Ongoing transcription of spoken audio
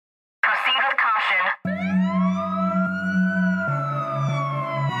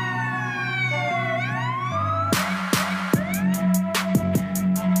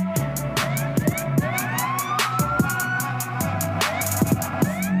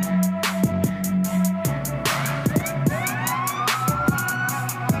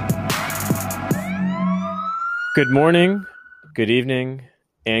Good morning, good evening,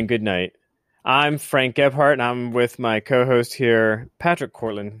 and good night. I'm Frank Gebhardt, and I'm with my co-host here, Patrick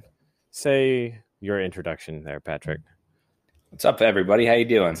Cortland. Say your introduction there, Patrick. What's up, everybody? How you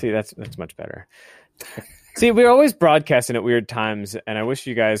doing? See, that's much better. See, we're always broadcasting at weird times, and I wish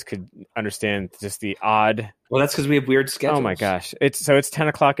you guys could understand just the odd... Well, that's because we have weird schedules. Oh, my gosh. It's 10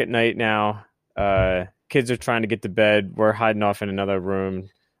 o'clock at night now. Kids are trying to get to bed. We're hiding off in another room.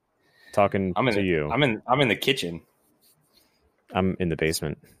 Talking to you. I'm in the kitchen. I'm in the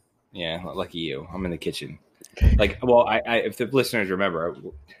basement. Yeah, lucky you. I'm in the kitchen. If the listeners remember,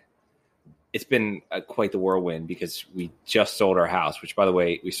 it's been quite the whirlwind because we just sold our house. Which, by the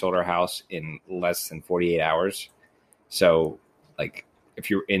way, we sold our house in less than 48 hours. So, if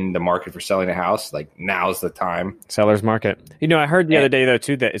you're in the market for selling a house, now's the time. Seller's market. I heard the other day though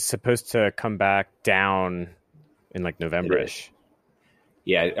too that it's supposed to come back down in November-ish.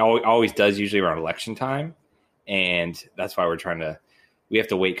 Yeah, it always does, usually around election time. And that's why we have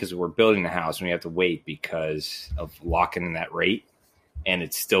to wait because we're building the house and we have to wait because of locking in that rate. And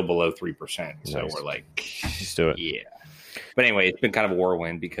it's still below 3%. So Nice. we're like, let's do it. Yeah. But anyway, it's been kind of a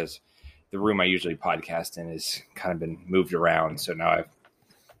whirlwind because the room I usually podcast in has kind of been moved around. So now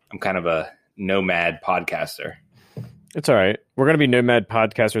I'm kind of a nomad podcaster. It's all right. We're going to be nomad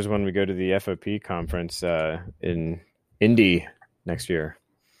podcasters when we go to the FOP conference in Indy next year.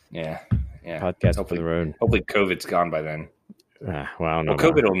 Yeah. Podcast for the road. Hopefully COVID's gone by then. I don't know.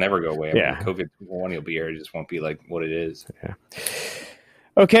 COVID will never go away. Yeah. COVID one will be here. It just won't be like what it is. Yeah.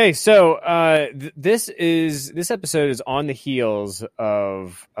 Okay, so this episode is on the heels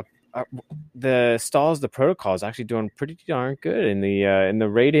of the Stalls. The protocol is actually doing pretty darn good in the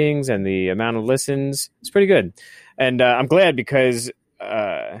ratings and the amount of listens. It's pretty good, and I'm glad because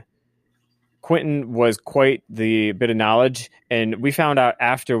Quentin was quite the bit of knowledge, and we found out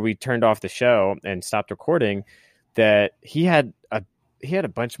after we turned off the show and stopped recording that he had a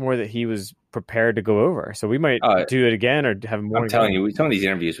bunch more that he was prepared to go over. So we might do it again or have more. I'm telling you, some of these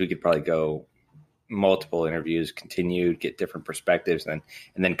interviews we could probably go multiple interviews, continued, get different perspectives, and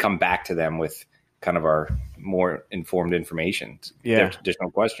then come back to them with kind of our more informed information. Yeah, additional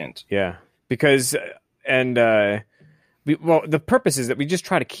questions. Yeah, because the purpose is that we just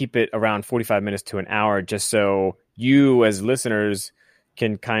try to keep it around 45 minutes to an hour, just so you as listeners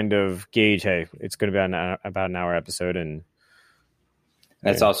can kind of gauge, hey, it's going to be about an hour episode, and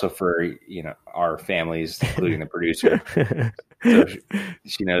that's also for our families, including the producer. So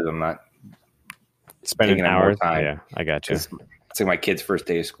she knows I'm not spending hours. Time. Yeah, I got you. It's like my kid's first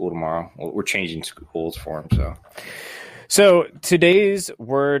day of school tomorrow. We're changing schools for him. So today's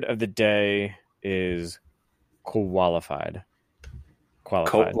word of the day is qualified.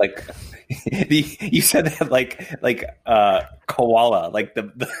 Qualified. You said that like koala, like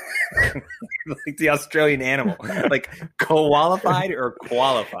the like the Australian animal, like qualified or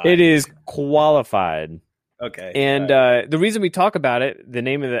qualified. It is qualified. Okay. And the reason we talk about it, the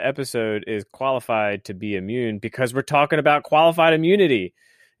name of the episode is Qualified to Be Immune, because we're talking about qualified immunity.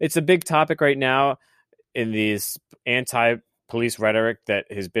 It's a big topic right now in these anti-police rhetoric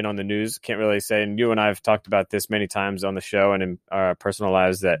that has been on the news. Can't really say, and you and I have talked about this many times on the show and in our personal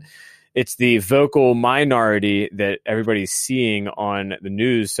lives, that it's the vocal minority that everybody's seeing on the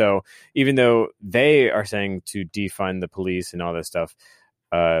news. So even though they are saying to defund the police and all this stuff,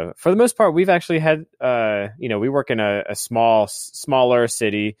 for the most part, we've actually had, we work in a smaller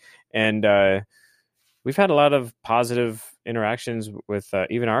city, and we've had a lot of positive interactions with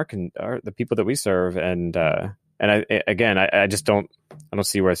even the people that we serve. And I just don't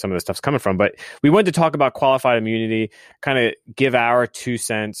see where some of this stuff's coming from. But we wanted to talk about qualified immunity, kind of give our 2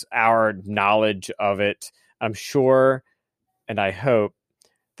 cents, our knowledge of it. I'm sure, and I hope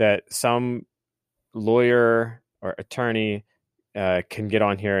that some lawyer or attorney can get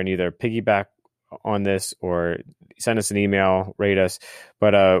on here and either piggyback on this or send us an email, rate us.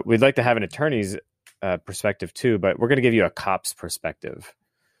 But we'd like to have an attorney's perspective too, but we're going to give you a cop's perspective.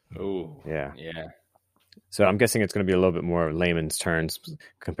 Oh, yeah. So I'm guessing it's going to be a little bit more layman's terms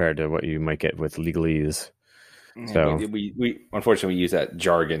compared to what you might get with legalese. So we unfortunately use that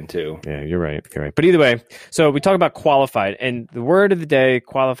jargon too. Yeah, you're right. But either way, so we talk about qualified, and the word of the day,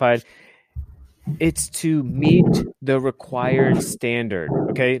 qualified. It's to meet the required standard.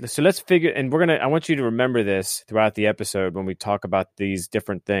 Okay. So let's figure, and I want you to remember this throughout the episode when we talk about these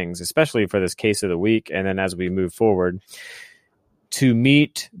different things, especially for this case of the week. And then as we move forward, to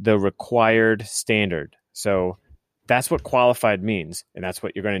meet the required standard. So that's what qualified means. And that's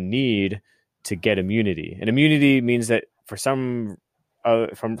what you're going to need to get immunity. And immunity means that for some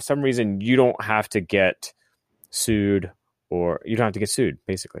reason, you don't have to get sued, or you don't have to get sued,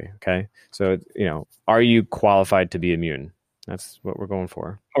 basically. Okay. So, are you qualified to be immune? That's what we're going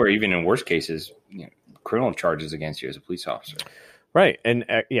for. Or even in worst cases, criminal charges against you as a police officer. Right. And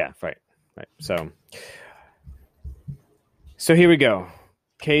right. So here we go.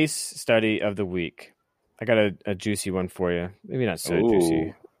 Case study of the week. I got a juicy one for you. Maybe not so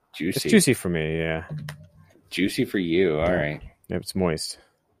juicy. Juicy. It's juicy for me, yeah. Juicy for you. All right. It's moist.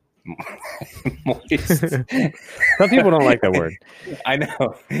 Moist. Some people don't like that word. I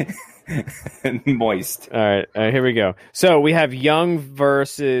know. Moist. All right, here we go. So we have Young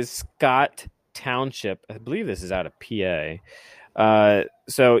versus Scott Township. I believe this is out of PA.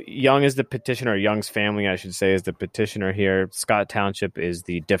 So Young is the petitioner. Young's family, I should say, is the petitioner here. Scott Township is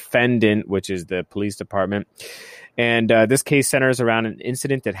the defendant, which is the police department. And this case centers around an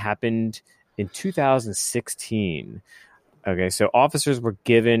incident that happened in 2016. Okay, so officers were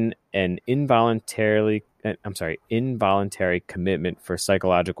given an involuntary commitment for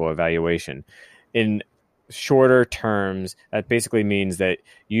psychological evaluation. In shorter terms, that basically means that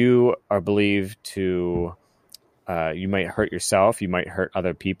you are believed to, you might hurt yourself, you might hurt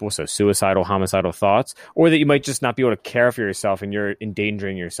other people, so suicidal, homicidal thoughts, or that you might just not be able to care for yourself and you're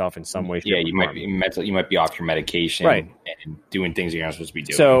endangering yourself in some way. Yeah, you might be off your medication, right, and doing things you're not supposed to be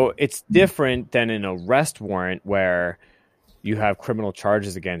doing. So it's different than an arrest warrant where you have criminal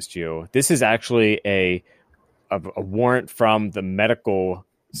charges against you. This is actually a warrant from the medical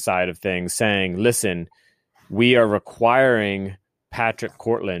side of things saying, listen, we are requiring Patrick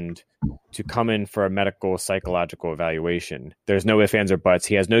Cortland to come in for a medical psychological evaluation. There's no ifs, ands, or buts.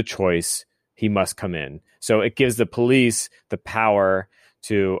 He has no choice. He must come in. So it gives the police the power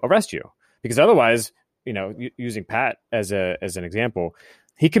to arrest you, because otherwise, using Pat as an example,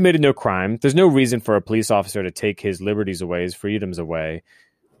 he committed no crime. There's no reason for a police officer to take his liberties away, his freedoms away.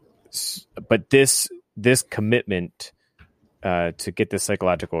 But this commitment to get this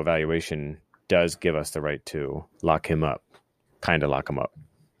psychological evaluation does give us the right to lock him up,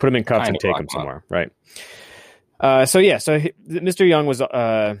 put him in cuffs and take him somewhere, right? So Mr. Young was.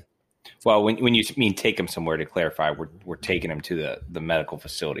 Well, when you mean take him somewhere, to clarify, we're taking him to the medical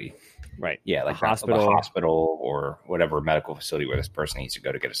facility. Right. Yeah, like the hospital or whatever medical facility where this person needs to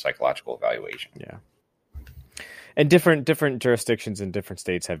go to get a psychological evaluation. Yeah. And different jurisdictions in different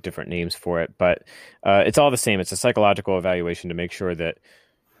states have different names for it, but it's all the same. It's a psychological evaluation to make sure that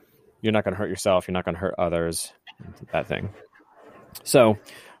you're not going to hurt yourself, you're not going to hurt others, that thing. So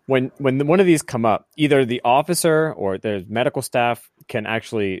when one of these come up, either the officer or the medical staff can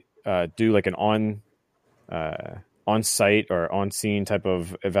actually do like an on-site or on-scene type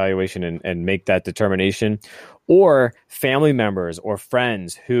of evaluation and make that determination, or family members or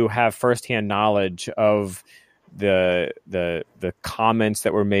friends who have firsthand knowledge of the comments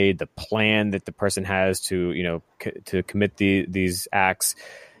that were made, the plan that the person has to to commit these acts.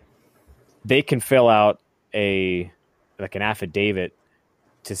 They can fill out an affidavit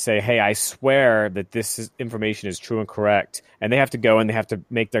to say, hey, I swear that this information is true and correct. And they have to go and they have to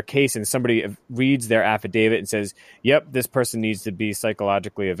make their case. And somebody reads their affidavit and says, yep, this person needs to be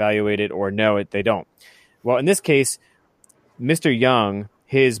psychologically evaluated, or no, they don't. Well, in this case, Mr. Young,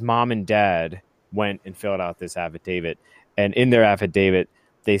 his mom and dad went and filled out this affidavit. And in their affidavit,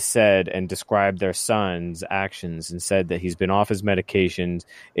 they said and described their son's actions and said that he's been off his medications.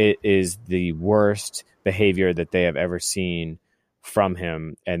 It is the worst behavior that they have ever seen from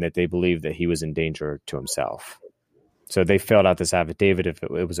him, and that they believe that he was in danger to himself. So they filled out this affidavit. If it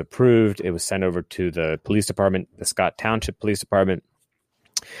was approved, it was sent over to the police department, the Scott Township Police Department.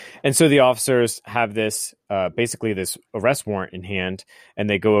 And so the officers have this, basically this arrest warrant in hand, and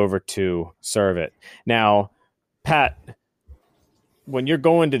they go over to serve it. Now, Pat, when you're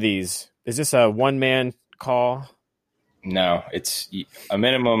going to these, is this a one-man call? No, it's a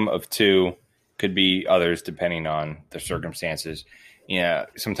minimum of two. Could be others depending on the circumstances. Yeah,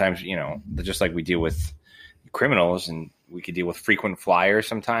 sometimes, just like we deal with criminals, and we could deal with frequent flyers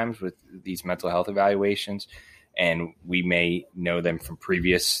sometimes with these mental health evaluations, and we may know them from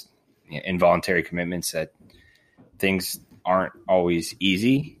previous involuntary commitments that things aren't always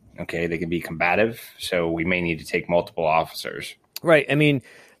easy. Okay, they can be combative, so we may need to take multiple officers. Right. I mean,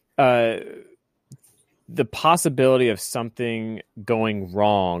 the possibility of something going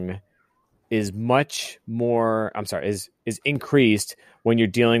wrong is much more, is increased when you're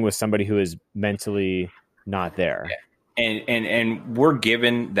dealing with somebody who is mentally not there. And we're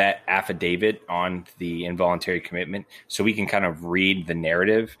given that affidavit on the involuntary commitment so we can kind of read the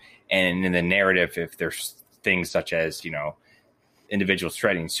narrative. And in the narrative, if there's things such as, individuals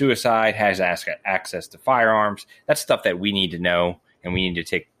threatening suicide, has access to firearms, that's stuff that we need to know, and we need to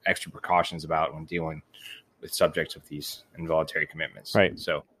take extra precautions about when dealing with subjects of these involuntary commitments. Right.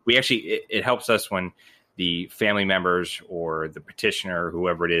 So we actually, it helps us when the family members or the petitioner,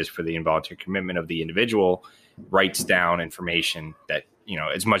 whoever it is for the involuntary commitment of the individual, writes down information that,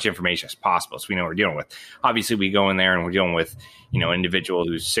 as much information as possible, so we know what we're dealing with. Obviously, we go in there and we're dealing with, an individual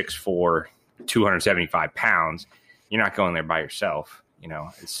who's 6'4", 275 pounds. You're not going there by yourself.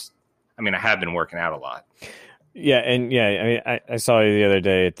 I have been working out a lot. Yeah, and I saw you the other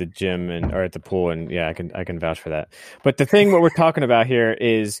day at the gym or at the pool, and I can vouch for that. But the thing, what we're talking about here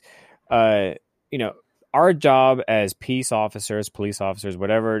is, our job as peace officers, police officers,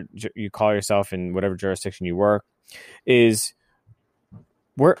 whatever you call yourself in whatever jurisdiction you work, is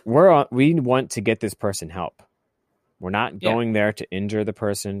we want to get this person help. We're not going there to injure the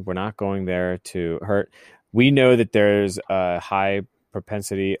person. We're not going there to hurt. We know that there's a high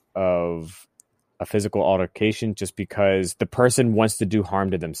propensity of a physical altercation just because the person wants to do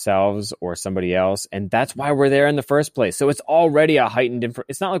harm to themselves or somebody else, and that's why we're there in the first place. So it's already a heightened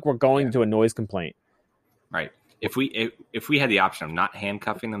it's not like we're going to a noise complaint. Right. If we had the option of not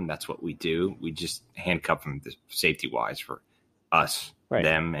handcuffing them, that's what we do. We just handcuff them safety wise for us,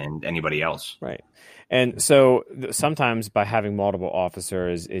 them, and anybody else. Right. And so sometimes by having multiple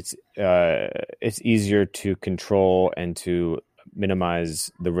officers, it's easier to control and to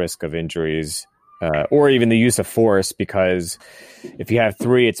minimize the risk of injuries or even the use of force, because if you have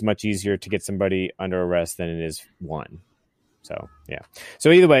 3, it's much easier to get somebody under arrest than it is 1. So, yeah.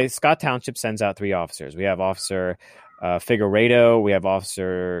 So either way, Scott Township sends out 3 officers. We have Officer Figueredo, we have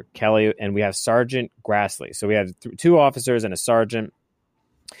Officer Kelly, and we have Sergeant Grassley. So we have 2 officers and a sergeant,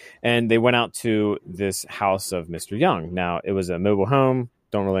 and they went out to this house of Mr. Young. Now, it was a mobile home.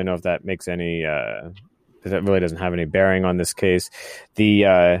 Don't really know if that makes any that really doesn't have any bearing on this case.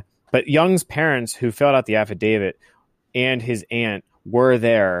 But Young's parents, who filled out the affidavit, and his aunt were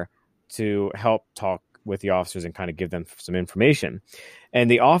there to help talk with the officers and kind of give them some information. And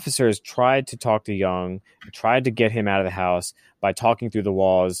the officers tried to talk to Young, tried to get him out of the house by talking through the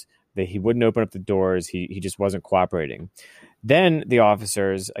walls, that he wouldn't open up the doors. He just wasn't cooperating. Then the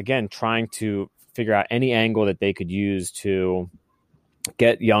officers, again, trying to figure out any angle that they could use to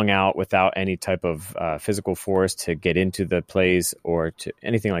get Young out without any type of physical force to get into the place or to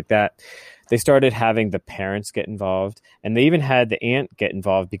anything like that. They started having the parents get involved, and they even had the aunt get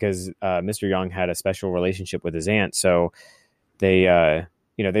involved because Mr. Young had a special relationship with his aunt. So they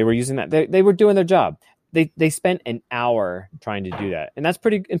were using that. They were doing their job. They spent an hour trying to do that, and that's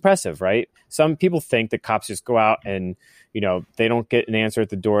pretty impressive, right? Some people think that cops just go out and they don't get an answer at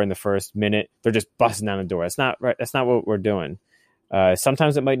the door in the first minute. They're just busting down the door. That's not right. That's not what we're doing.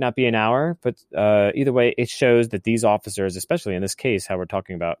 Sometimes it might not be an hour, but either way, it shows that these officers, especially in this case, how we're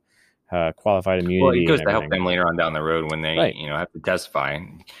talking about qualified immunity. Well, it goes to help them later on down the road when they, have to testify.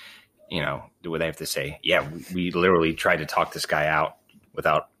 And, what they have to say. Yeah, we literally tried to talk this guy out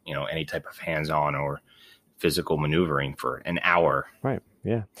without, any type of hands-on or physical maneuvering for an hour. Right.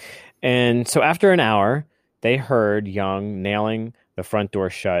 Yeah. And so after an hour, they heard Young nailing the front door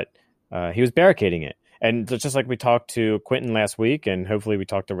shut. He was barricading it. And just like we talked to Quentin last week, and hopefully we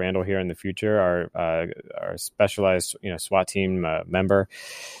talk to Randall here in the future, our specialized SWAT team member.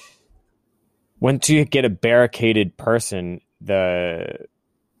 Once you get a barricaded person, the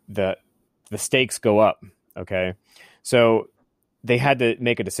stakes go up. Okay, so they had to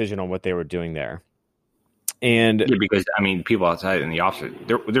make a decision on what they were doing there. And because people outside in the office,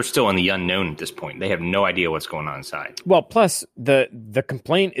 they're still in the unknown at this point. They have no idea what's going on inside. Well, plus the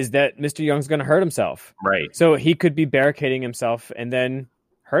complaint is that Mr. Young's going to hurt himself. Right. So he could be barricading himself and then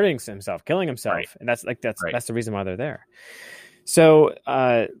hurting himself, killing himself. Right. And that's the reason why they're there. So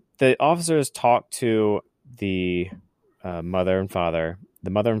the officers talked to the mother and father. The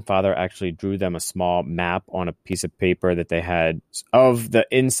mother and father actually drew them a small map on a piece of paper that they had of the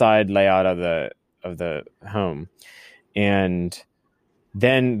inside layout of the home. And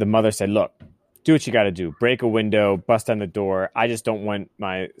then the mother said, look, do what you got to do. Break a window, bust down the door. I just don't want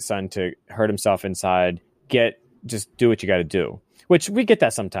my son to hurt himself inside. Just do what you got to do, which we get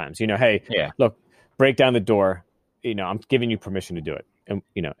that sometimes, hey, look, break down the door. I'm giving you permission to do it. And,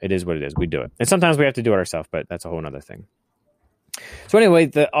 it is what it is. We do it. And sometimes we have to do it ourselves, but that's a whole nother thing. So anyway,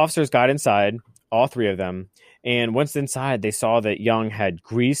 the officers got inside, all 3 of them, And once inside, they saw that Young had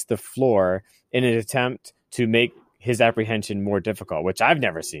greased the floor in an attempt to make his apprehension more difficult, which I've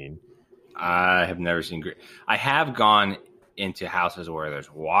never seen. I have never seen. I have gone into houses where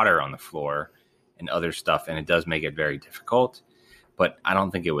there's water on the floor and other stuff, and it does make it very difficult. But I don't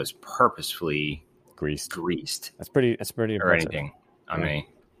think it was purposefully greased. That's pretty or impressive. Anything. I mean.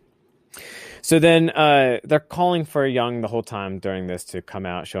 So then they're calling for Young the whole time during this to come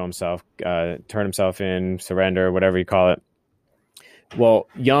out, show himself, turn himself in, surrender, whatever you call it. Well,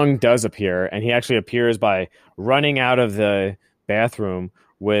 Young does appear, and he actually appears by running out of the bathroom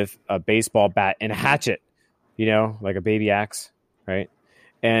with a baseball bat and a hatchet, like a baby axe, right?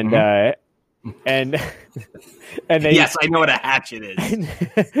 And and they, yes, I know what a hatchet is.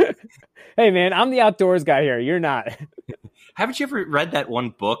 Hey, man, I'm the outdoors guy here. You're not. Haven't you ever read that one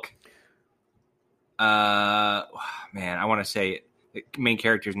book? Man, I want to say the main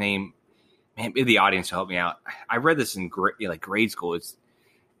character's name. Man, maybe the audience will help me out. I read this in grade school.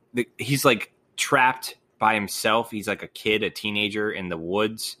 He's like trapped by himself. He's like a kid, a teenager in the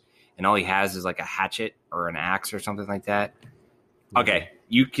woods, and all he has is like a hatchet or an axe or something like that. Okay,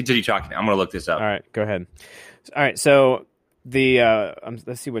 you continue talking. I'm going to look this up. All right, go ahead. All right, so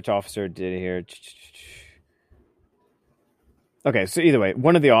let's see which officer did here. Okay, so either way,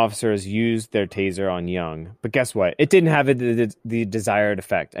 one of the officers used their taser on Young, but guess what? It didn't have the desired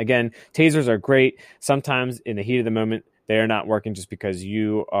effect. Again, tasers are great. Sometimes in the heat of the moment, they are not working just because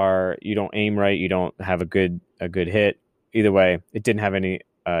you don't aim right, you don't have a good hit. Either way, it didn't have any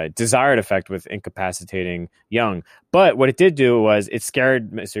desired effect with incapacitating Young. But what it did do was it scared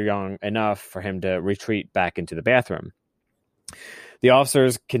Mr. Young enough for him to retreat back into the bathroom. The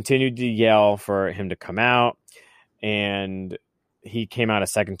officers continued to yell for him to come out, and he came out a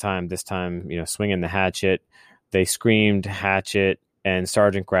second time, this time, swinging the hatchet. They screamed hatchet, and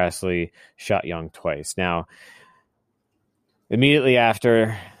Sergeant Grassley shot Young twice. Now, immediately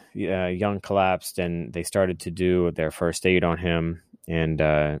after, Young collapsed, and they started to do their first aid on him,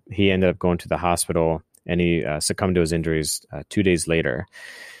 and he ended up going to the hospital, and he succumbed to his injuries 2 days later.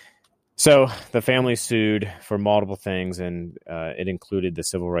 So the family sued for multiple things, and it included the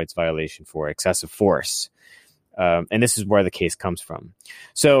civil rights violation for excessive force. And this is where the case comes from.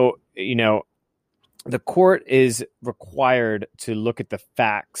 So, the court is required to look at the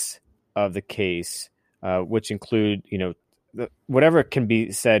facts of the case, which include, whatever can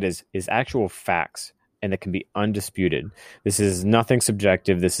be said is actual facts, and that can be undisputed. This is nothing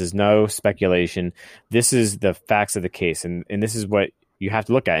subjective. This is no speculation. This is the facts of the case. And this is what you have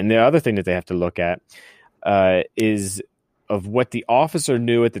to look at. And the other thing that they have to look at is of what the officer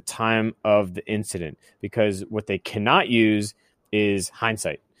knew at the time of the incident, because what they cannot use is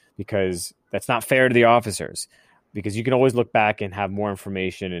hindsight, because that's not fair to the officers, because you can always look back and have more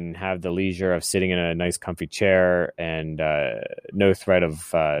information and have the leisure of sitting in a nice comfy chair and no threat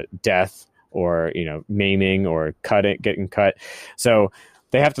of death or, maiming or getting cut. So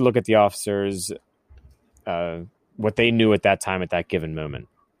they have to look at the officers, what they knew at that time, at that given moment.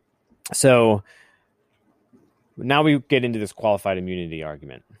 So now we get into this qualified immunity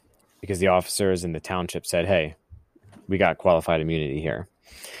argument, because the officers in the township said, hey, we got qualified immunity here.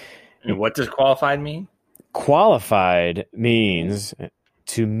 And what does qualified mean? Qualified means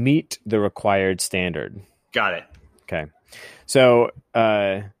to meet the required standard. Got it. Okay. So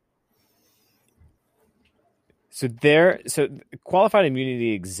qualified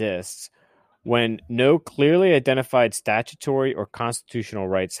immunity exists when no clearly identified statutory or constitutional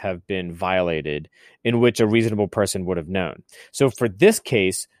rights have been violated in which a reasonable person would have known. So for this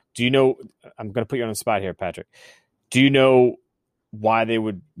case, do you know, I'm going to put you on the spot here, Patrick. Do you know why they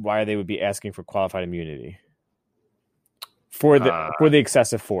would be asking for qualified immunity? For the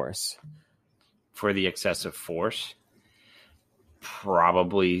excessive force. For the excessive force?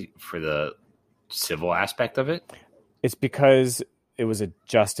 Probably for the civil aspect of it. It's because it was a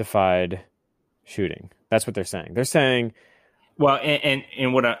justified shooting. That's what they're saying. They're saying, well,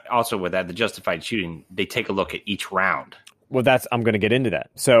 and what also with that, the justified shooting, they take a look at each round. Well, I'm going to get into that.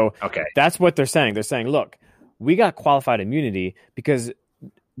 So okay, that's what they're saying. They're saying, look, we got qualified immunity because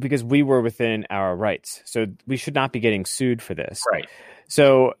we were within our rights. So we should not be getting sued for this. Right.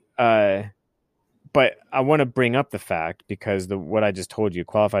 So, but I want to bring up the fact, because what I just told you,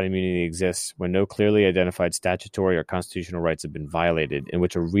 qualified immunity exists when no clearly identified statutory or constitutional rights have been violated in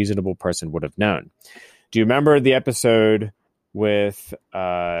which a reasonable person would have known. Do you remember the episode with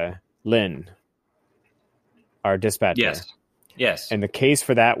Lynn, our dispatcher? Yes. And the case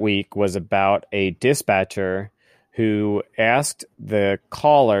for that week was about a dispatcher who asked the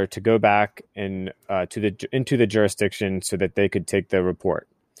caller to go back into the jurisdiction so that they could take the report.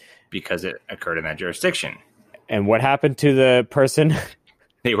 Because it occurred in that jurisdiction. And what happened to the person?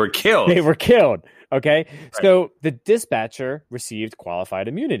 They were killed. They were killed. Okay. Right. So the dispatcher received qualified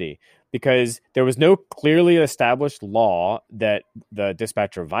immunity because there was no clearly established law that the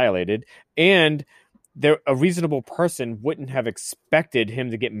dispatcher violated. And a reasonable person wouldn't have expected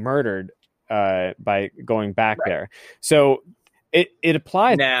him to get murdered by going back there. So it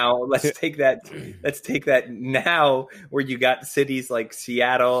applies. Now let's take that now where you got cities like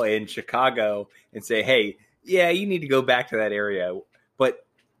Seattle and Chicago and say, hey, yeah, you need to go back to that area. But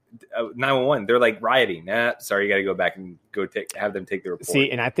 911, they're like rioting. Sorry, you got to go back and have them take the report.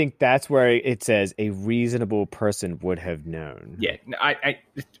 See, and I think that's where it says a reasonable person would have known. Yeah,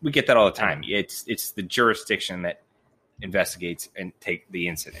 we get that all the time. It's the jurisdiction that investigates and take the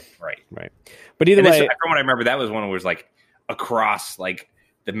incident, right? Right. But either way, from what I remember, that was one where it was like across like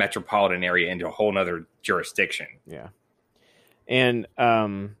the metropolitan area into a whole nother jurisdiction. Yeah. And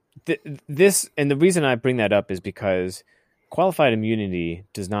this, and the reason I bring that up is because qualified immunity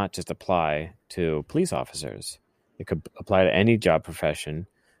does not just apply to police officers. It could apply to any job profession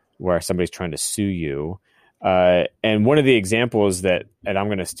where somebody's trying to sue you. And one of the examples and I'm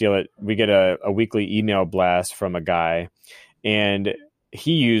going to steal it, we get a weekly email blast from a guy, and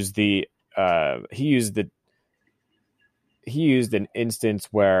he used an instance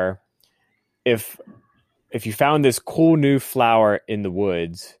where if you found this cool new flower in the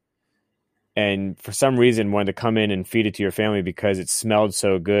woods and for some reason wanted to come in and feed it to your family because it smelled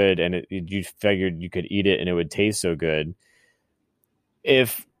so good and you figured you could eat it and it would taste so good,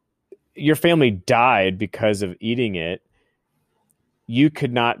 if your family died because of eating it, you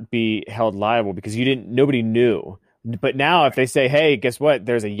could not be held liable because nobody knew. But now if they say, hey, guess what?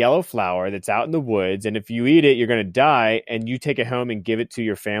 There's a yellow flower that's out in the woods, and if you eat it, you're going to die, and you take it home and give it to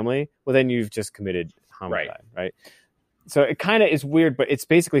your family, well, then you've just committed homicide, right? So it kind of is weird, but it's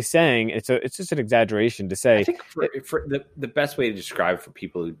basically saying it's just an exaggeration to say. I think for the best way to describe for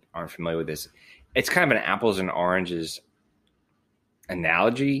people who aren't familiar with this, it's kind of an apples and oranges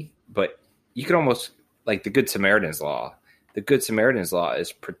analogy, but you could almost like the Good Samaritan's Law. The Good Samaritan's Law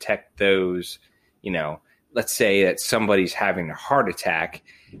is protect those, let's say that somebody's having a heart attack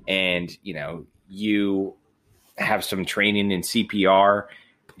and, you have some training in CPR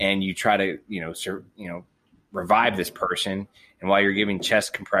and you try to, revive this person. And while you're giving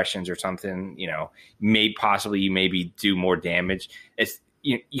chest compressions or something, you maybe do more damage.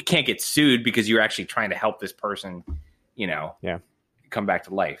 You can't get sued because you're actually trying to help this person, come back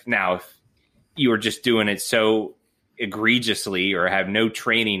to life. Now, if you were just doing it so egregiously or have no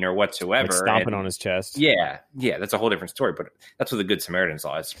training or whatsoever, like stomping on his chest, that's a whole different story. But that's what the Good Samaritan's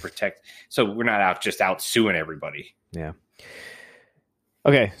Law is, to protect. So we're not out suing everybody.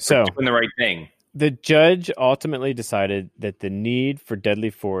 Okay, so we're doing the right thing. The judge ultimately decided that the need for deadly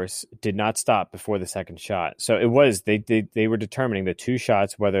force did not stop before the second shot. So it was they were determining the two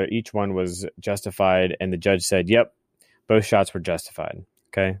shots, whether each one was justified, and the judge said, "Yep, both shots were justified."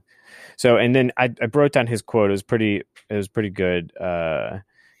 Okay. So, and then I wrote down his quote. It was pretty good.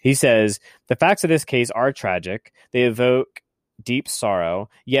 He says, "The facts of this case are tragic. They evoke deep sorrow,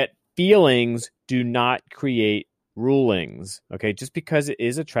 yet feelings do not create rulings." Okay. Just because it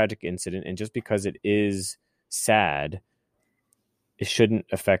is a tragic incident and just because it is sad, it shouldn't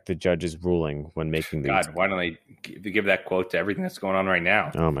affect the judge's ruling when making these. God, why don't they give that quote to everything that's going on right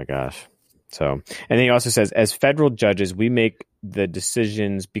now? Oh my gosh. So, and then he also says, as federal judges, we make the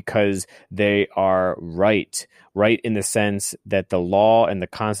decisions because they are right in the sense that the law and the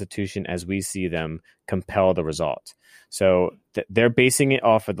Constitution as we see them compel the result. So they're basing it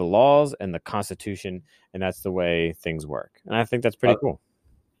off of the laws and the Constitution, and that's the way things work. And I think that's pretty cool.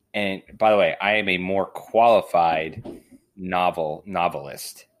 And by the way, I am a more qualified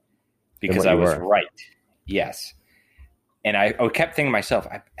novelist because I was right. Yes. And I kept thinking to myself,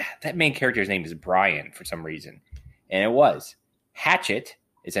 that main character's name is Brian for some reason. And it was. Hatchet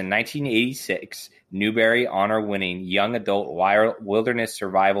is a 1986 Newbery Honor-winning young adult wilderness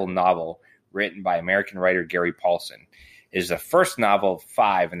survival novel written by American writer Gary Paulson. It is the first novel of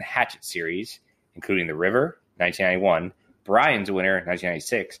 5 in the Hatchet series, including The River, 1991, Brian's Winter,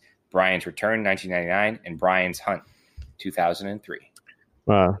 1996, Brian's Return, 1999, and Brian's Hunt, 2003.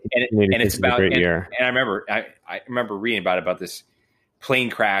 Wow, and it's about a great year. And I remember reading about this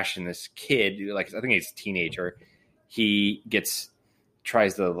plane crash and this kid, like I think he's a teenager. He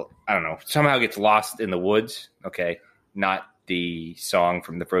somehow gets lost in the woods. Okay, not the song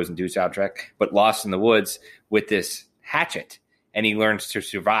from the Frozen 2 soundtrack, but lost in the woods with this hatchet, and he learns to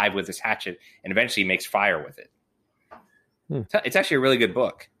survive with this hatchet, and eventually makes fire with it. It's actually a really good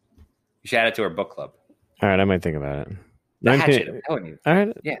book. You should add it to our book club. All right, I might think about it. The hatchet, I'm telling you. All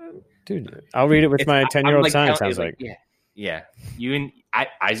right. Yeah. Dude, I'll read it with my 10-year-old son. It sounds like yeah. You and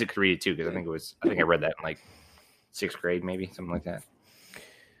Isaac could read it too, because I think I read that in like 6th grade, maybe something like that.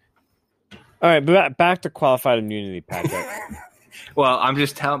 All right, but back to qualified immunity, Patrick. Well, I'm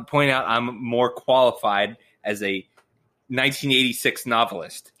just pointing out I'm more qualified as a 1986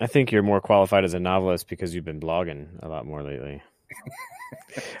 novelist. I think you're more qualified as a novelist because you've been blogging a lot more lately.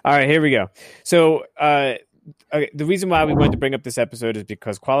 All right, here we go. So the reason why we wanted to bring up this episode is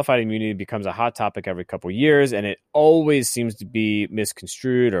because qualified immunity becomes a hot topic every couple of years, and it always seems to be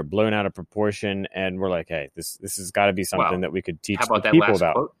misconstrued or blown out of proportion. And we're like, hey, this has got to be something that we could teach people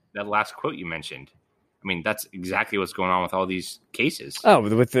about. Quote, that last quote you mentioned? I mean, that's exactly what's going on with all these cases. Oh,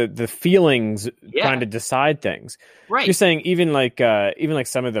 with the feelings trying to decide things. Right. You're saying even like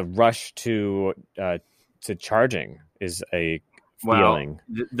some of the rush to charging is a feeling.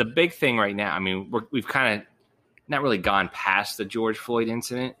 Well, the big thing right now, I mean, we've kind of not really gone past the George Floyd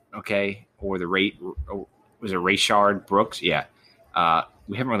incident, okay, or the was it Rayshard Brooks? Yeah.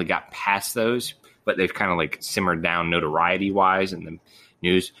 We haven't really got past those, but they've kind of like simmered down notoriety-wise in the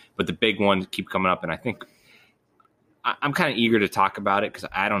news. But the big ones keep coming up, and I think I'm kind of eager to talk about it because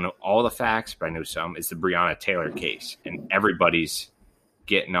I don't know all the facts, but I know some. It's the Breonna Taylor case, and everybody's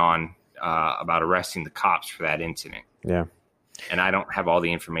getting on about arresting the cops for that incident. Yeah. And I don't have all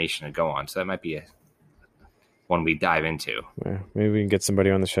the information to go on, so that might be one we dive into. Yeah, maybe we can get somebody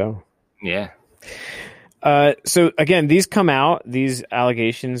on the show. Yeah. So again, these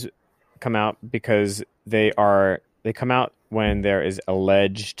allegations come out because they come out when there is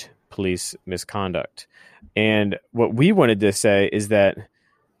alleged police misconduct. And what we wanted to say is that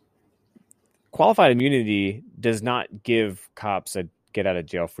qualified immunity does not give cops a get out of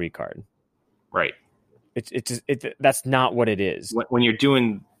jail free card. Right. That's not what it is. When you're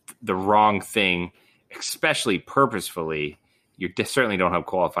doing the wrong thing, especially purposefully, you certainly don't have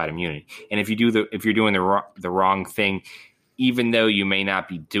qualified immunity. And if you're doing the wrong thing, even though you may not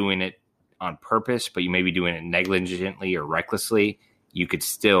be doing it on purpose, but you may be doing it negligently or recklessly, you could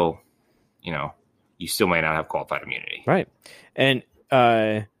still, you still may not have qualified immunity. Right. And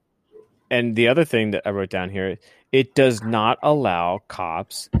the other thing that I wrote down here, it does not allow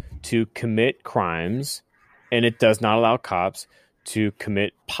cops to commit crimes, and it does not allow cops to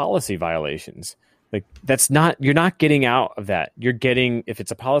commit policy violations. Like you're not getting out of that. You're getting, if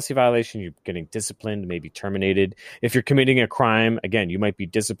it's a policy violation, you're getting disciplined, maybe terminated. If you're committing a crime, again, you might be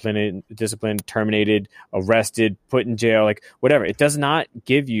disciplined, terminated, arrested, put in jail, like whatever. It does not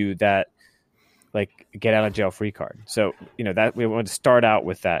give you that, like, get out of jail free card. So, that we want to start out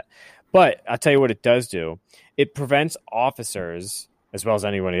with that. But I'll tell you what it does do. It prevents officers, as well as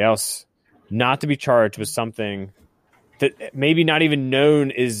anybody else, not to be charged with something that maybe not even known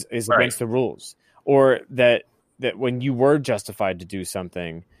is right. Against the rules. Or that when you were justified to do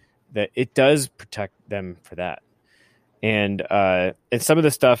something, that it does protect them for that. And some of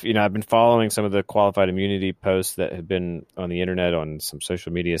the stuff, I've been following some of the qualified immunity posts that have been on the internet, on some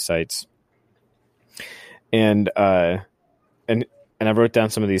social media sites. And I wrote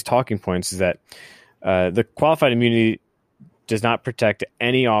down some of these talking points, is that the qualified immunity does not protect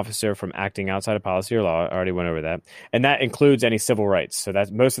any officer from acting outside of policy or law. I already went over that. And that includes any civil rights. So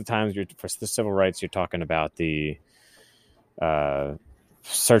that's most of the times for the civil rights, you're talking about the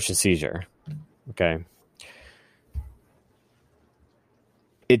search and seizure. Okay.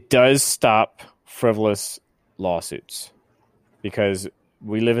 It does stop frivolous lawsuits because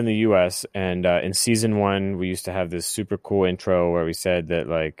we live in the U.S. and in season 1, we used to have this super cool intro where we said that,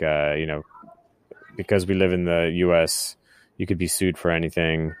 like, because we live in the U.S., you could be sued for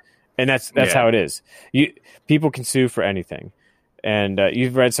anything, and that's how it is. People can sue for anything, and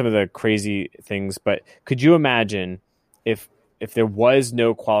you've read some of the crazy things. But could you imagine if there was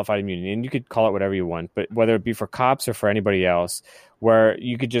no qualified immunity, and you could call it whatever you want, but whether it be for cops or for anybody else, where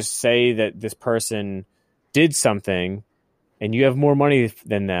you could just say that this person did something, and you have more money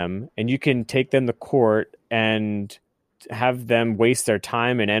than them, and you can take them to court and have them waste their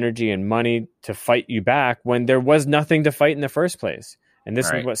time and energy and money to fight you back when there was nothing to fight in the first place. And this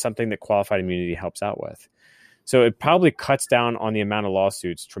is something that qualified immunity helps out with. So it probably cuts down on the amount of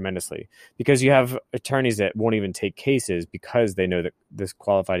lawsuits tremendously, because you have attorneys that won't even take cases because they know that this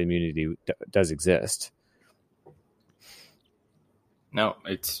qualified immunity does exist. No,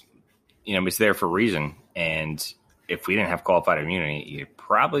 it's there for a reason. And if we didn't have qualified immunity, it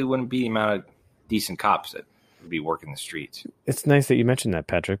probably wouldn't be the amount of decent cops that would be working the streets. It's nice that you mentioned that,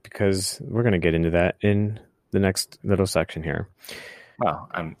 Patrick, because we're going to get into that in the next little section here. Well,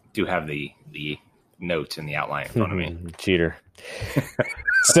 I do have the notes and the outline in front of me. Cheater.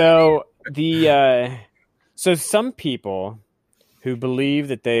 So some people who believe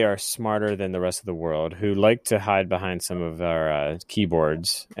that they are smarter than the rest of the world, who like to hide behind some of our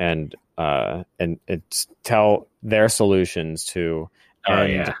keyboards and tell their solutions to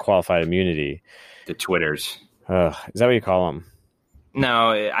end qualified immunity. The Twitters. Is that what you call them? No,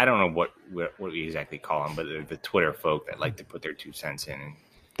 I don't know what we exactly call them, but they're the Twitter folk that like to put their 2 cents in. And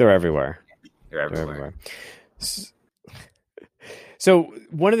they're everywhere. They're everywhere. So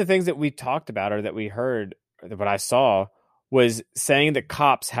one of the things that we talked about, or that we heard, or what I saw, was saying that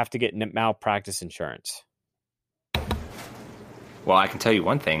cops have to get malpractice insurance. Well, I can tell you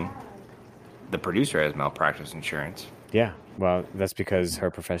one thing. The producer has malpractice insurance. Yeah, well, that's because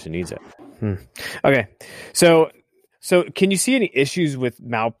her profession needs it. Okay, so can you see any issues with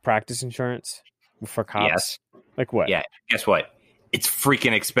malpractice insurance for cops? Yes. Like what? Yeah, guess what? It's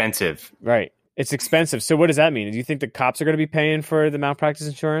freaking expensive. Right. It's expensive. So what does that mean? Do you think the cops are going to be paying for the malpractice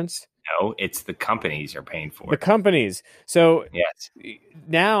insurance? No, it's the companies are paying for it. The companies. So yes.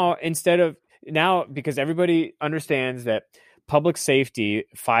 Now, because everybody understands that public safety,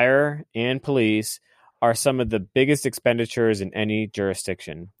 fire, and police are some of the biggest expenditures in any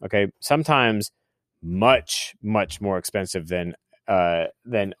jurisdiction. Okay, sometimes much, much more expensive than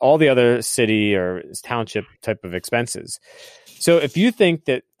all the other city or township type of expenses. So if you think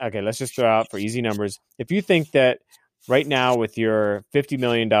that, okay, let's just throw out for easy numbers. If you think that right now with your $50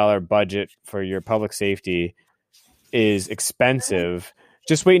 million budget for your public safety is expensive,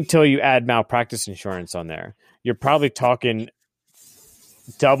 just wait until you add malpractice insurance on there. You're probably talking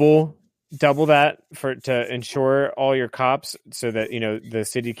double that to insure all your cops, so that the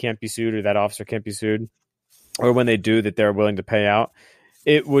city can't be sued or that officer can't be sued, or when they do, that they're willing to pay out.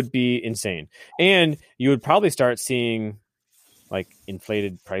 It would be insane, and you would probably start seeing like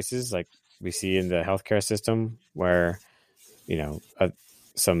inflated prices, like we see in the healthcare system, where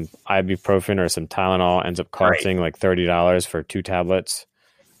some ibuprofen or some Tylenol ends up costing like $30 for 2 tablets.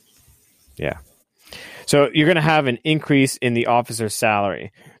 Yeah. So you're going to have an increase in the officer's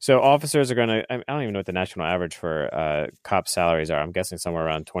salary. So officers are going to, I don't even know what the national average for cop salaries are. I'm guessing somewhere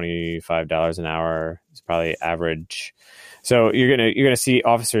around $25 an hour is probably average. So you're going to see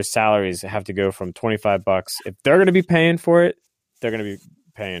officers' salaries have to go from $25. If they're going to be paying for it, they're going to be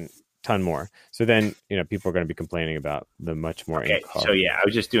paying a ton more. So then, people are going to be complaining about the much more. Okay. So yeah, I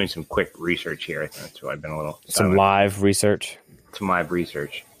was just doing some quick research here. That's why I've been a little silent. Some live research.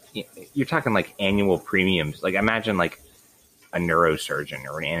 You're talking like annual premiums. Like imagine like a neurosurgeon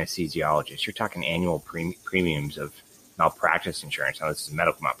or an anesthesiologist. You're talking annual premiums of malpractice insurance. Now this is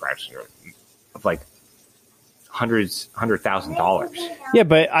medical malpractice insurance of like $100,000. Yeah,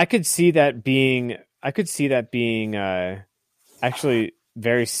 but I could see that being actually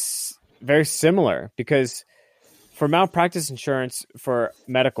very, very similar, because for malpractice insurance for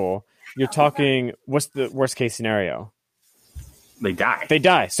medical, you're talking, what's the worst case scenario? They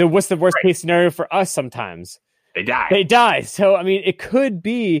die. So what's the worst case scenario for us sometimes? They die. So, I mean, it could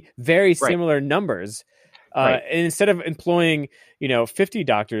be very similar numbers. And instead of employing, 50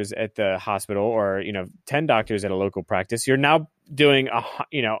 doctors at the hospital or, 10 doctors at a local practice, you're now doing,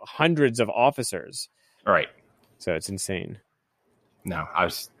 hundreds of officers. Right. So it's insane. No,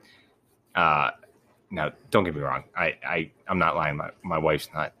 no, don't get me wrong. I'm not lying. My wife's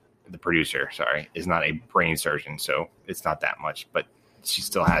not, the producer, is not a brain surgeon, so it's not that much, but she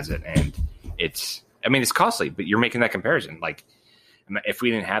still has it, and it's costly, but you're making that comparison. Like, if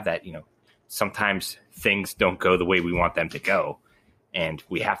we didn't have that, sometimes things don't go the way we want them to go, and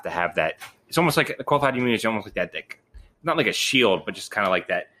we have to have that. It's almost like a qualified immunity is almost like that, not like a shield, but just kind of like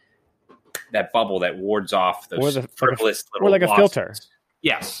that bubble that wards off those frivolous little, or like losses. A filter.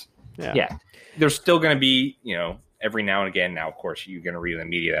 Yes. Yeah. There's still going to be, every now and again. Now, of course, you're going to read in the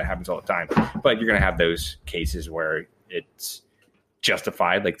media that happens all the time, but you're going to have those cases where it's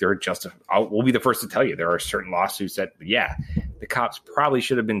justified. Like we'll be the first to tell you there are certain lawsuits that, the cops probably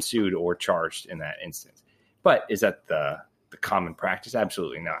should have been sued or charged in that instance. But is that the common practice?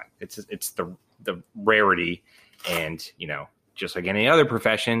 Absolutely not. It's the rarity, and just like any other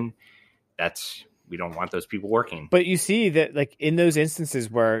profession, we don't want those people working. But you see that, like, in those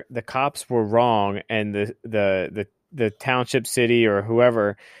instances where the cops were wrong and the township, city, or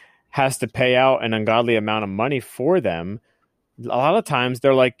whoever has to pay out an ungodly amount of money for them, a lot of times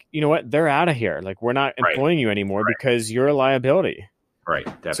they're like, you know what, they're out of here. Like, we're not employing you anymore because you're a liability. Right.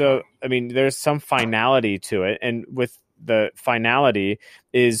 Definitely. So, there's some finality to it. And with the finality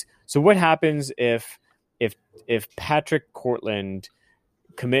is, so what happens if Patrick Cortland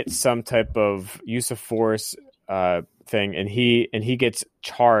commits some type of use of force thing, and he gets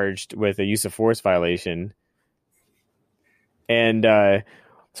charged with a use of force violation, and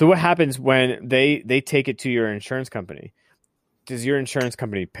so what happens when they take it to your insurance company? does your insurance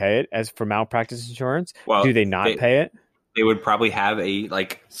company pay it as for malpractice insurance? Well, Do they not pay it? They would probably have a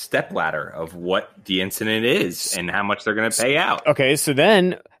like step ladder of what the incident is and how much they're going to pay out. Okay, so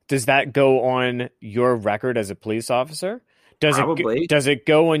then does that go on your record as a police officer? Probably. Does it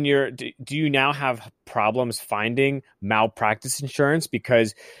go on your? Do you now have problems finding malpractice insurance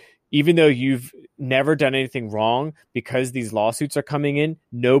because even though you've never done anything wrong, because these lawsuits are coming in,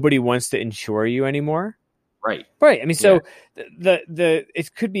 nobody wants to insure you anymore? Right. I mean, so the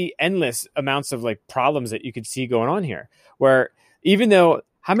it could be endless amounts of like problems that you could see going on here. Where even though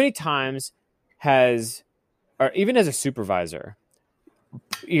how many times has, or even as a supervisor,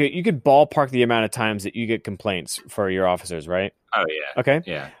 you could ballpark the amount of times that you get complaints for your officers, right? Oh yeah. Okay.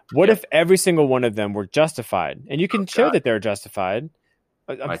 Yeah. What if every single one of them were justified, and you can show that they're justified?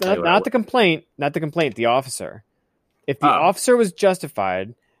 Not the complaint, the officer. If the officer was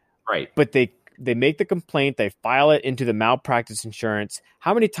justified, right, but they make the complaint, they file it into the malpractice insurance.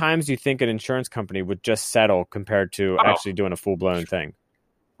 How many times do you think an insurance company would just settle compared to actually doing a full blown thing?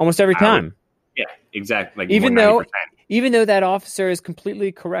 Almost every time. Yeah, exactly. Like even though that officer is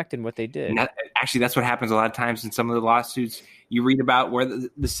completely correct in what they did. Actually, that's what happens a lot of times in some of the lawsuits you read about, where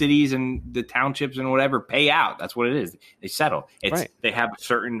the cities and the townships and whatever pay out. That's what it is. They settle. They have a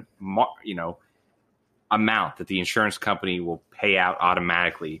certain amount that the insurance company will pay out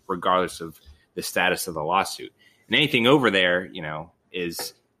automatically, regardless of the status of the lawsuit. And anything over there,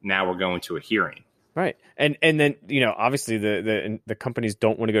 is now we're going to a hearing. Right. And then, obviously the companies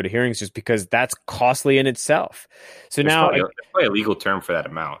don't want to go to hearings just because that's costly in itself. So There's now probably a legal term for that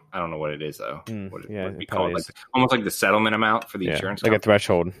amount. I don't know what it is though. What would be called? Like, almost like the settlement amount for the insurance company. Like a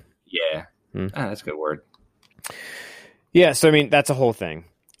threshold. Yeah. That's a good word. Yeah. So, I mean, that's a whole thing.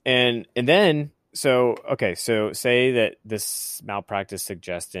 And then, so say that this malpractice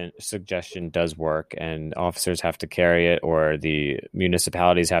suggestion does work and officers have to carry it, or the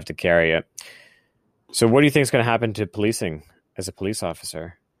municipalities have to carry it. So what do you think is going to happen to policing as a police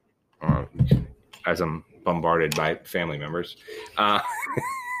officer? As I'm bombarded by family members. No,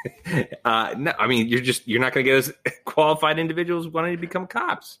 I mean, you're not going to get as qualified individuals wanting to become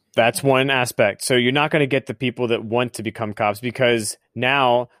cops. That's one aspect. So you're not going to get the people that want to become cops because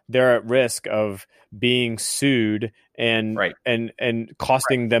now they're at risk of being sued and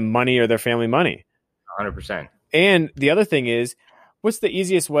costing them money or their family money. 100%. And the other thing is, what's the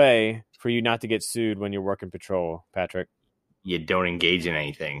easiest way for you not to get sued when you're working patrol, Patrick? You don't engage in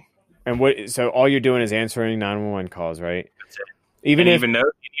anything. And so all you're doing is answering 911 calls, right? That's it. Even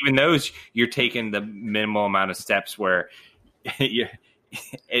those, you're taking the minimal amount of steps where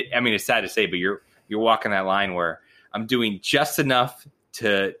it's sad to say, but you're walking that line where I'm doing just enough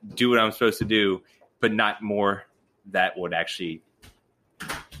to do what I'm supposed to do, but not more that would actually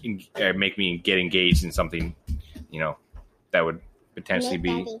make me get engaged in something, that would potentially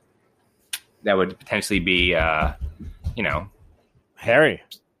be hairy.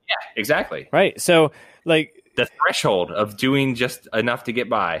 Yeah, exactly. Right. So like the threshold of doing just enough to get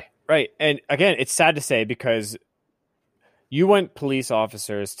by. Right. And again, it's sad to say because you want police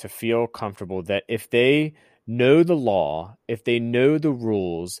officers to feel comfortable that if they know the law, if they know the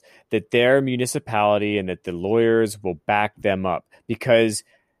rules, that their municipality and that the lawyers will back them up. Because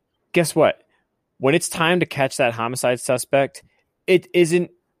guess what? When it's time to catch that homicide suspect, it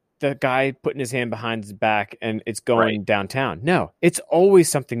isn't the guy putting his hand behind his back and it's going downtown. No, it's always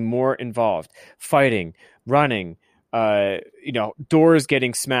something more involved. Fighting, running, doors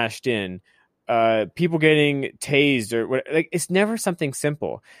getting smashed in, people getting tased or what. Like, it's never something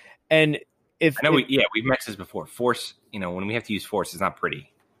simple. And we've met this before. Force, when we have to use force, it's not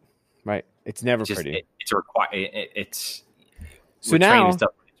pretty. Right. It's never pretty. It's a it's so now it's a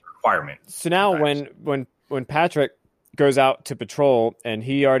requirement. So now when Patrick goes out to patrol and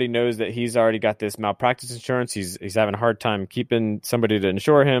he already knows that he's already got this malpractice insurance, he's having a hard time keeping somebody to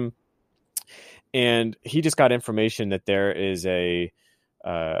insure him, and he just got information that there is a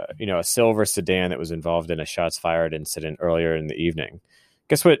silver sedan that was involved in a shots fired incident earlier in the evening.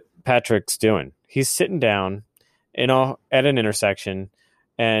 Guess what Patrick's doing? He's sitting down at an intersection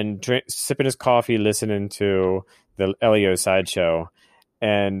and sipping his coffee, listening to the LEO sideshow,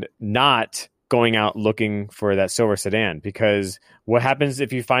 and not going out looking for that silver sedan. Because what happens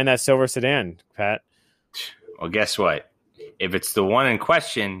if you find that silver sedan, Pat? Well, guess what? If it's the one in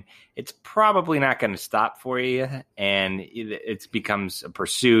question, it's probably not going to stop for you, and it becomes a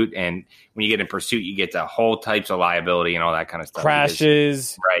pursuit. And when you get in pursuit, you get to whole types of liability and all that kind of stuff.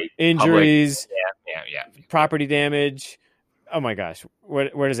 Crashes, injuries, property damage. Oh my gosh,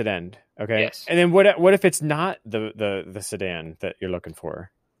 where does it end? Okay, yes. And then what if it's not the sedan that you're looking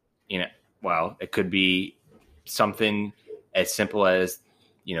for? Well, it could be something as simple as,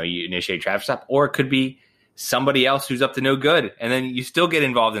 you initiate a traffic stop, or it could be somebody else who's up to no good, and then you still get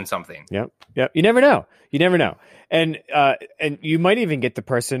involved in something. Yep. You never know. And you might even get the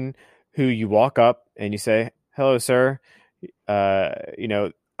person who you walk up and you say, "Hello, sir.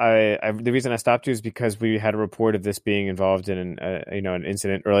 The reason I stopped you is because we had a report of this being involved in an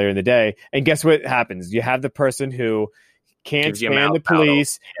incident earlier in the day." And guess what happens? You have the person who can't stand the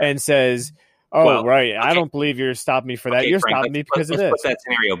police and says, "Oh, well, right. Okay. I don't believe you're stopping me for that. You're Frank, stopping me because of this." Let's put that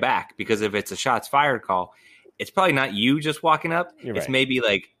scenario back, because if it's a shots fired call, it's probably not you just walking up. You're it's right. Maybe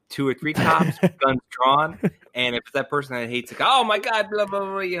like 2 or 3 cops, guns drawn. And if it's that person that hates, like, oh my God, blah, blah,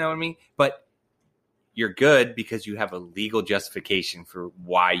 blah, you know what I mean? But you're good because you have a legal justification for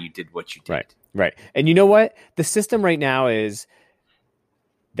why you did what you did. Right. And you know what? The system right now is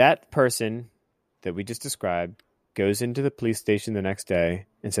that person that we just described goes into the police station the next day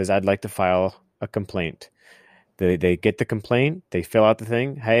and says, "I'd like to file a complaint." They get the complaint. They fill out the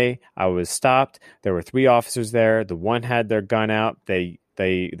thing. "Hey, I was stopped. There were 3 officers there. The one had their gun out. They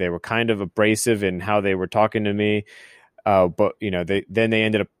were kind of abrasive in how they were talking to me. But they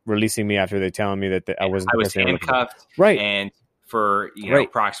ended up releasing me after they telling me that I wasn't. I was handcuffed, right? And for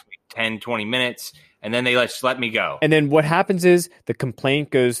approximately 10, 20 minutes, and then they let me go. And then what happens is the complaint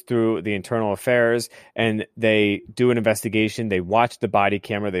goes through the internal affairs, and they do an investigation. They watch the body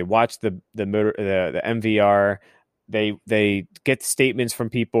camera. They watch the MVR. They get statements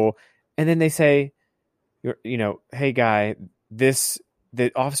from people, and then they say, "Hey, guy,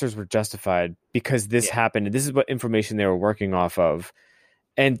 the officers were justified because this happened, and this is what information they were working off of."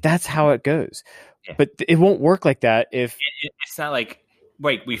 And that's how it goes. Yeah. But it won't work like that if it's not like,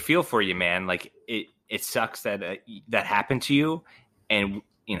 wait, we feel for you, man. Like it sucks that that happened to you. And,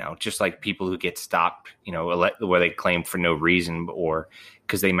 just like people who get stopped, where they claim for no reason or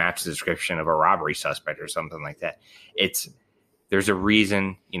because they match the description of a robbery suspect or something like that. There's a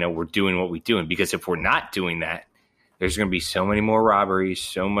reason, we're doing what we do. And because if we're not doing that, there's going to be so many more robberies,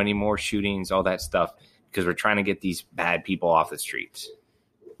 so many more shootings, all that stuff, because we're trying to get these bad people off the streets.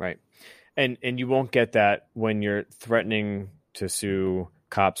 Right. And you won't get that when you're threatening to sue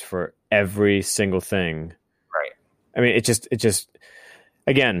cops for every single thing. Right. I mean, it just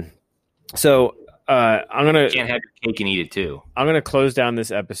again. So you can't have your cake and eat it too. I'm going to close down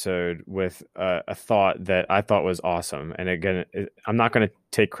this episode with a thought that I thought was awesome. And again, I'm not going to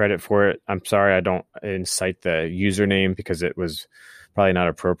take credit for it. I'm sorry I didn't cite the username because it was probably not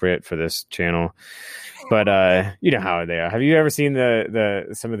appropriate for this channel. But you know how they are. Have you ever seen the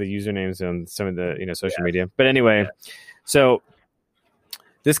some of the usernames on some of the social media? But anyway, so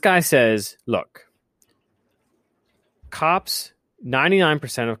this guy says, "Look, cops,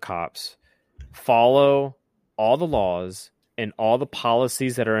 99% of cops follow all the laws and all the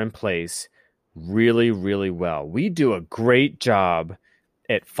policies that are in place really, really well. We do a great job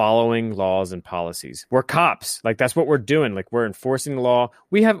at following laws and policies. We're cops. Like, that's what we're doing. Like, we're enforcing the law.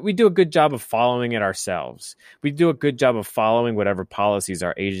 We do a good job of following it ourselves. We do a good job of following whatever policies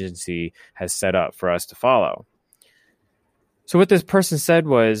our agency has set up for us to follow." So what this person said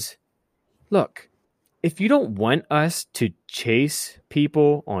was, "Look, if you don't want us to chase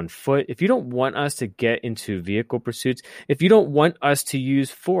people on foot, if you don't want us to get into vehicle pursuits, if you don't want us to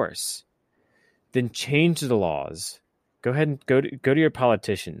use force, then change the laws. Go ahead and go to your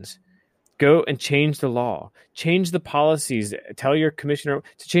politicians. Go and change the law. Change the policies. Tell your commissioner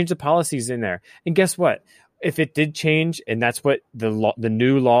to change the policies in there." And guess what? If it did change, and that's what the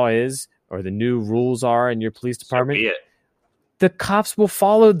new law is, or the new rules are in your police department, so be it. The cops will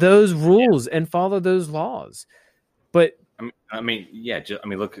follow those rules and follow those laws. But look,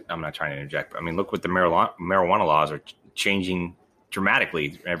 I'm not trying to interject, but look what the marijuana laws are changing dramatically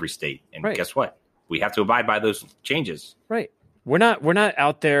in every state. And guess what? We have to abide by those changes. Right. We're not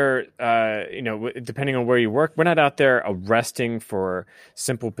out there, depending on where you work, we're not out there arresting for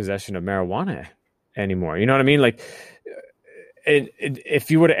simple possession of marijuana anymore. You know what I mean? Like,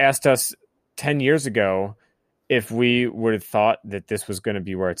 if you would have asked us 10 years ago, if we would have thought that this was going to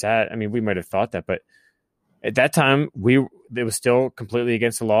be where it's at, we might have thought that, but at that time, it was still completely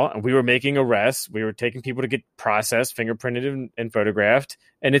against the law, and we were making arrests. We were taking people to get processed, fingerprinted, and photographed,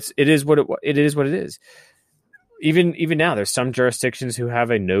 and it is what it is. Even now, there's some jurisdictions who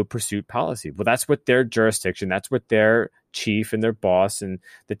have a no pursuit policy. Well, that's what their jurisdiction, that's what their chief and their boss and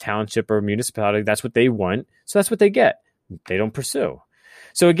the township or municipality, that's what they want. So that's what they get. They don't pursue.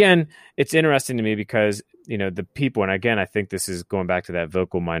 So again, it's interesting to me because, the people, and again, I think this is going back to that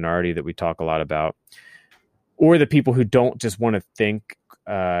vocal minority that we talk a lot about, or the people who don't just want to think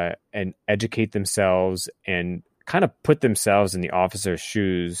and educate themselves and kind of put themselves in the officer's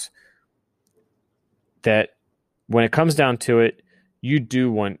shoes, that when it comes down to it, you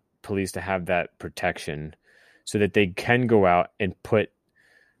do want police to have that protection so that they can go out and put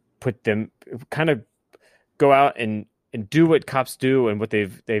them, kind of go out and do what cops do and what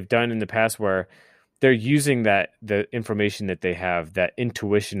they've done in the past, where they're using the information that they have, that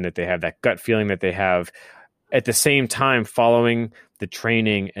intuition that they have, that gut feeling that they have, at the same time following the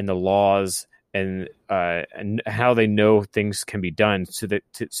training and the laws and how they know things can be done, so that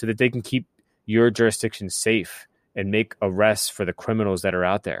they can keep your jurisdiction safe and make arrests for the criminals that are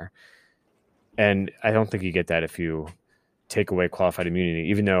out there. And I don't think you get that if you take away qualified immunity,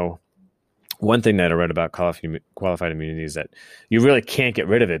 even though one thing that I read about qualified immunity is that you really can't get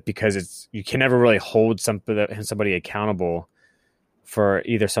rid of it, because you can never really hold somebody accountable for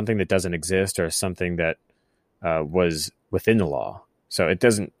either something that doesn't exist or something that was within the law. So it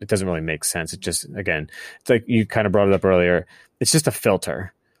doesn't really make sense. It just, again, it's like you kind of brought it up earlier. It's just a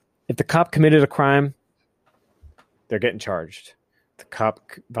filter. If the cop committed a crime, they're getting charged. If the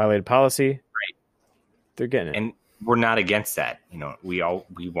cop violated policy, right, they're getting it. And we're not against that. We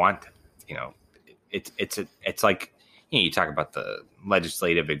want, it's like, you talk about the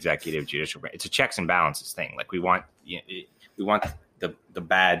legislative, executive, judicial. It's a checks and balances thing. Like we want the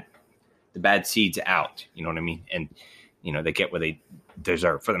bad seeds out. You know what I mean? And they get what they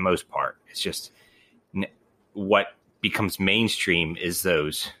deserve for the most part. It's just what becomes mainstream is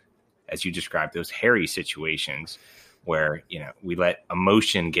those, as you described, those hairy situations where we let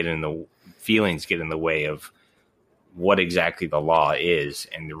feelings get in the way of what exactly the law is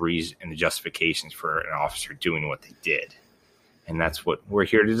and the reason and the justifications for an officer doing what they did. And that's what we're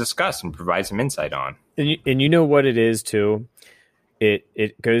here to discuss and provide some insight on. And you know what it is too?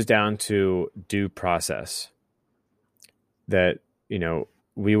 It goes down to due process. That,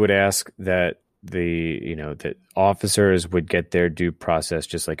 we would ask that that officers would get their due process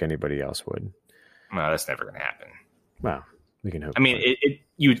just like anybody else would. No, that's never going to happen. Well, we can hope. I mean,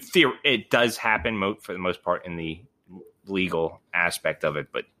 it does happen for the most part in the legal aspect of it,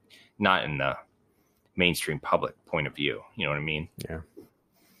 but not in the mainstream public point of view. You know what I mean? Yeah.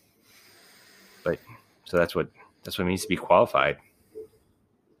 But so that's what means to be qualified.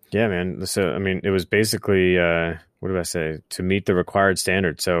 Yeah, man. So I mean, it was basically what did I say? To meet the required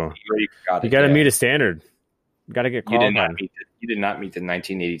standard. So you got to meet a standard. You got to get qualified. You did not meet the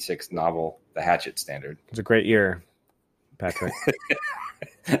 1986 novel, The Hatchet standard. It was a great year, Patrick.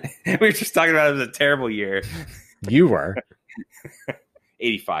 We were just talking about it as a terrible year. You were.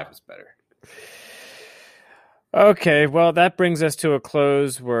 85 was better. Okay, well, that brings us to a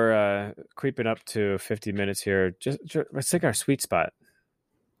close. We're creeping up to 50 minutes here. Just let's take our sweet spot.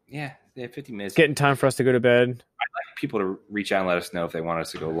 Yeah, 50 minutes. Getting time for us to go to bed. I'd like people to reach out and let us know if they want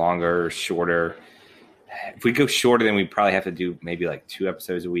us to go longer or shorter. If we go shorter, then we probably have to do maybe like 2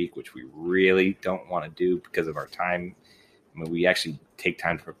 episodes a week, which we really don't want to do because of our time. I mean, we actually take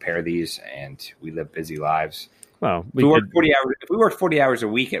time to prepare these, and we live busy lives. Well, if we worked 40 hours a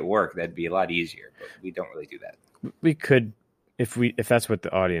week at work, that'd be a lot easier. But we don't really do that. We could, if that's what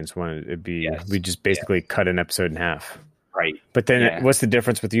the audience wanted, it'd be. Yes. We just basically cut an episode in half. Right. But then what's the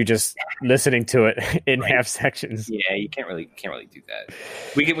difference with you just listening to it in half sections? Yeah, you can't really do that.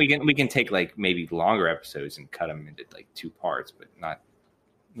 We can take like maybe longer episodes and cut them into like 2 parts, but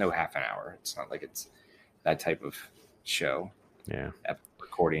no half an hour. It's not like it's that type of show. Yeah.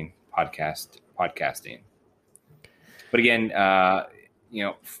 Recording, podcasting. But again,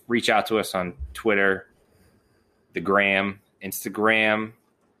 reach out to us on Twitter, the Gram, Instagram,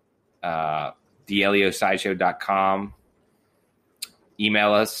 theleosideshow.com.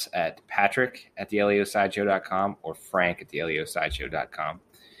 Email us at patrick@theleosideshow.com or frank@theleosideshow.com.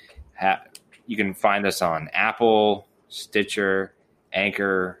 You can find us on Apple, Stitcher,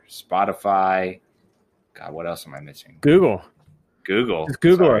 Anchor, Spotify. God, what else am I missing? Google. Just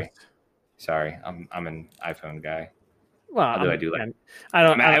Google. Sorry, I'm an iPhone guy. Well, how do I do that?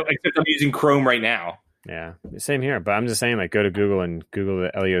 Except I'm using Chrome right now. Yeah, same here. But I'm just saying, like, go to Google and Google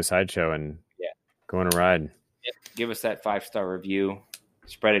the LEO Sideshow and go on a ride. Yep. Give us that 5-star review.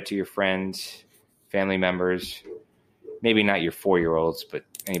 Spread it to your friends, family members. Maybe not your 4-year-olds, but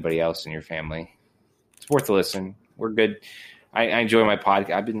anybody else in your family. It's worth a listen. We're good. I enjoy my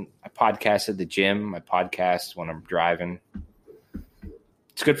podcast. I podcast at the gym. I podcast when I'm driving.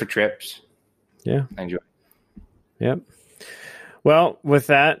 It's good for trips. Yeah, I enjoy it. Yep. Well, with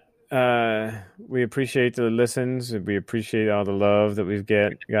that, we appreciate the listens. We appreciate all the love that we've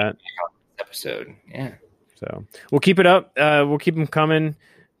got. Episode, yeah. So we'll keep it up. We'll keep them coming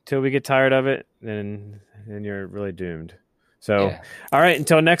till we get tired of it. Then you're really doomed. So, All right.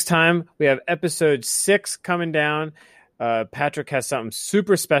 Until next time, we have episode 6 coming down. Patrick has something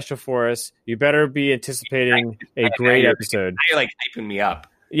super special for us. You better be anticipating a great episode. You're like hyping me up.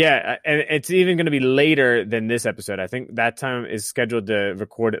 Yeah, and it's even going to be later than this episode. I think that time is scheduled to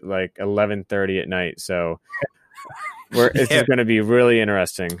record at like 11:30 at night. So this is going to be really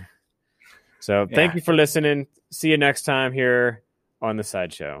interesting. So thank you for listening. See you next time here on the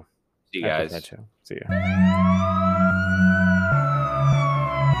Sideshow. See you guys. Sideshow. See you.